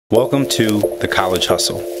Welcome to The College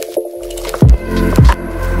Hustle.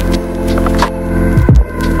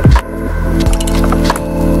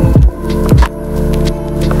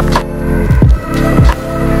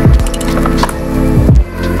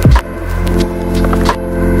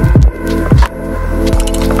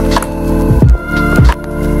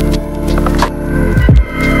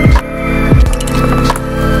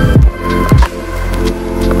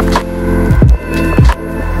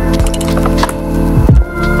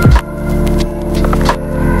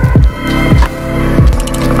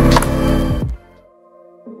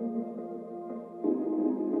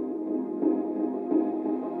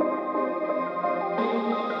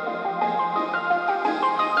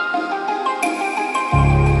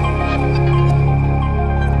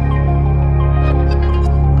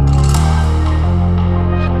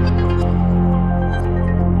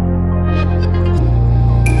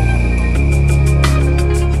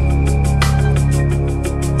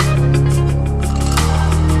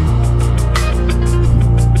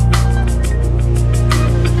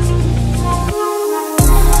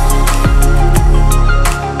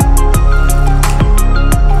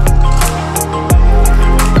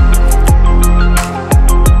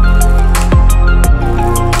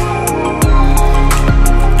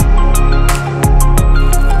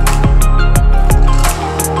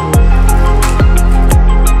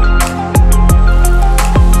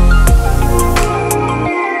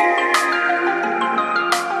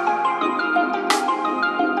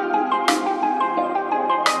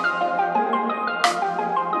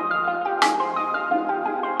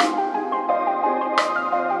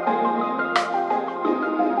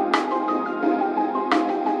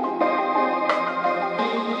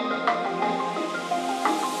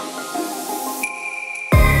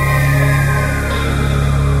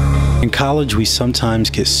 In college, we sometimes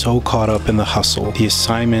get so caught up in the hustle, the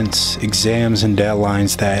assignments, exams, and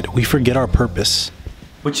deadlines that we forget our purpose.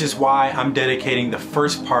 Which is why I'm dedicating the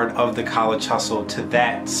first part of the college hustle to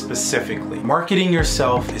that specifically. Marketing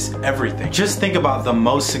yourself is everything. Just think about the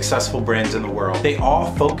most successful brands in the world. They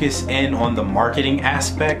all focus in on the marketing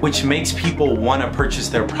aspect, which makes people want to purchase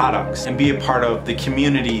their products and be a part of the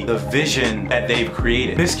community, the vision that they've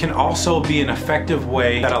created. This can also be an effective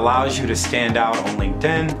way that allows you to stand out on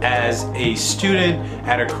LinkedIn as a student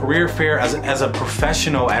at a career fair, as a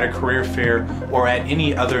professional at a career fair, or at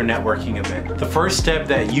any other networking event. The first step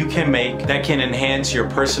that you can make that can enhance your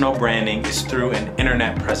personal branding is through an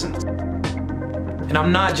internet presence. And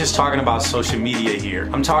I'm not just talking about social media here.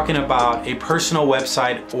 I'm talking about a personal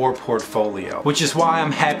website or portfolio, which is why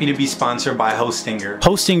I'm happy to be sponsored by Hostinger.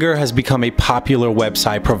 Hostinger has become a popular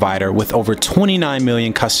website provider with over 29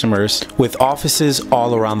 million customers with offices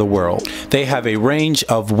all around the world. They have a range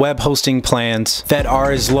of web hosting plans that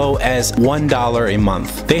are as low as $1 a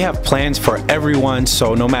month. They have plans for everyone,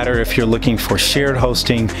 so no matter if you're looking for shared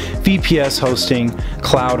hosting, VPS hosting,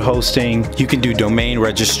 cloud hosting, you can do domain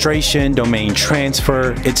registration, domain transfer,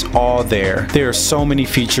 it's all there. There are so many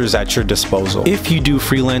features at your disposal. If you do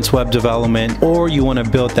freelance web development or you want to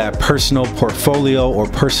build that personal portfolio or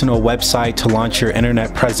personal website to launch your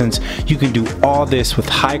internet presence, you can do all this with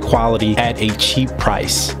high quality at a cheap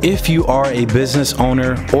price. If you are a business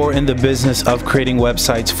owner or in the business of creating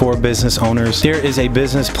websites for business owners, there is a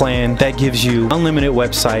business plan that gives you unlimited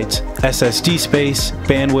websites, SSD space,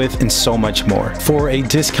 bandwidth, and so much more. For a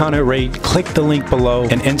discounted rate, click the link below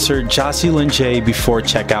and insert Jocelyn J before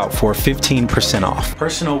checkout for 15% off.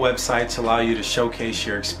 Personal websites allow you to showcase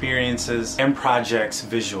your experiences and projects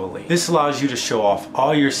visually. This allows you to show off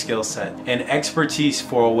all your skill set and expertise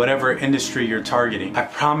for whatever industry you're targeting. I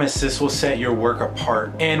promise this will set your work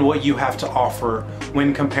apart and what you have to offer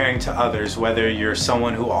when comparing to others, whether you're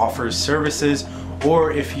someone who offers services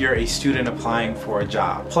or if you're a student applying for a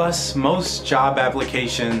job. Plus, most job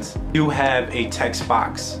applications do have a text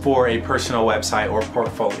box for a personal website or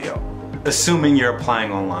portfolio, assuming you're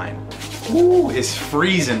applying online. Ooh, it's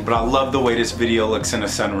freezing, but I love the way this video looks in a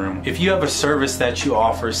sunroom. If you have a service that you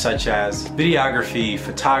offer such as videography,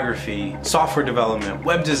 photography, software development,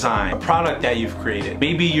 web design, a product that you've created,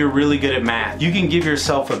 maybe you're really good at math, you can give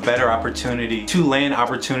yourself a better opportunity to land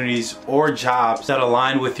opportunities or jobs that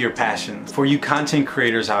align with your passions. For you content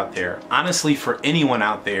creators out there, honestly for anyone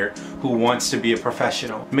out there who wants to be a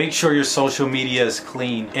professional, make sure your social media is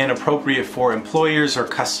clean and appropriate for employers or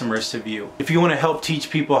customers to view. If you want to help teach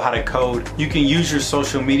people how to code, code, you can use your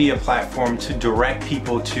social media platform to direct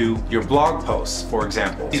people to your blog posts, for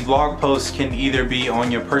example. These blog posts can either be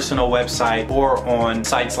on your personal website or on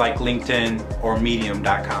sites like LinkedIn or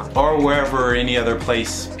Medium.com or wherever any other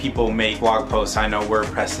place people make blog posts. I know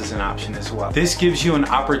WordPress is an option as well. This gives you an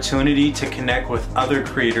opportunity to connect with other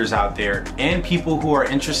creators out there and people who are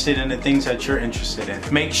interested in the things that you're interested in.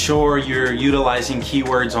 Make sure you're utilizing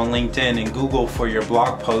keywords on LinkedIn and Google for your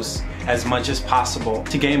blog posts as much as possible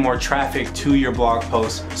to gain more traffic to your blog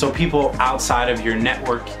posts so people outside of your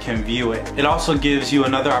network can view it. It also gives you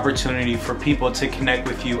another opportunity for people to connect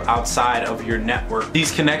with you outside of your network.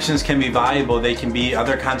 These connections can be valuable. They can be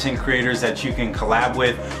other content creators that you can collab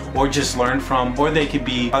with or just learn from, or they could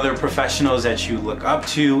be other professionals that you look up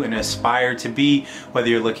to and aspire to be, whether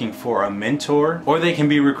you're looking for a mentor, or they can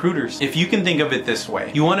be recruiters. If you can think of it this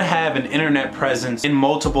way, you want to have an internet presence in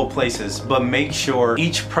multiple places, but make sure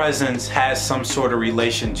each presence has some sort of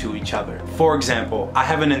relation to each other. For example, I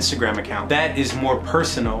have an Instagram account that is more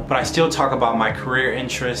personal, but I still talk about my career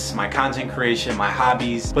interests, my content creation, my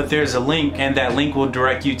hobbies, but there's a link, and that link will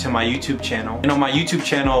direct you to my YouTube channel. And on my YouTube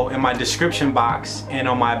channel, in my description box and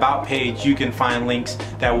on my about page, you can find links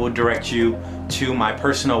that will direct you to my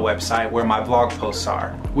personal website where my blog posts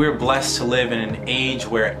are. We're blessed to live in an age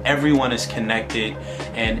where everyone is connected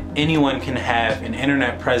and anyone can have an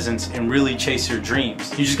internet presence and really chase your dreams.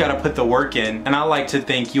 You just gotta put the work in, and I like to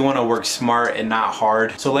think you wanna work smart and not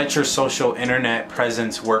hard, so let your social internet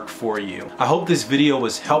presence work for you. I hope this video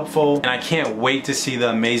was helpful, and I can't wait to see the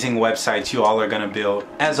amazing websites you all are gonna build.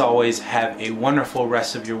 As always, have a wonderful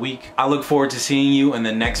rest of your week. I look forward to seeing you in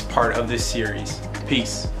the next part of this series.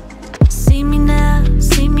 Peace. See me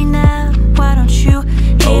now, why don't you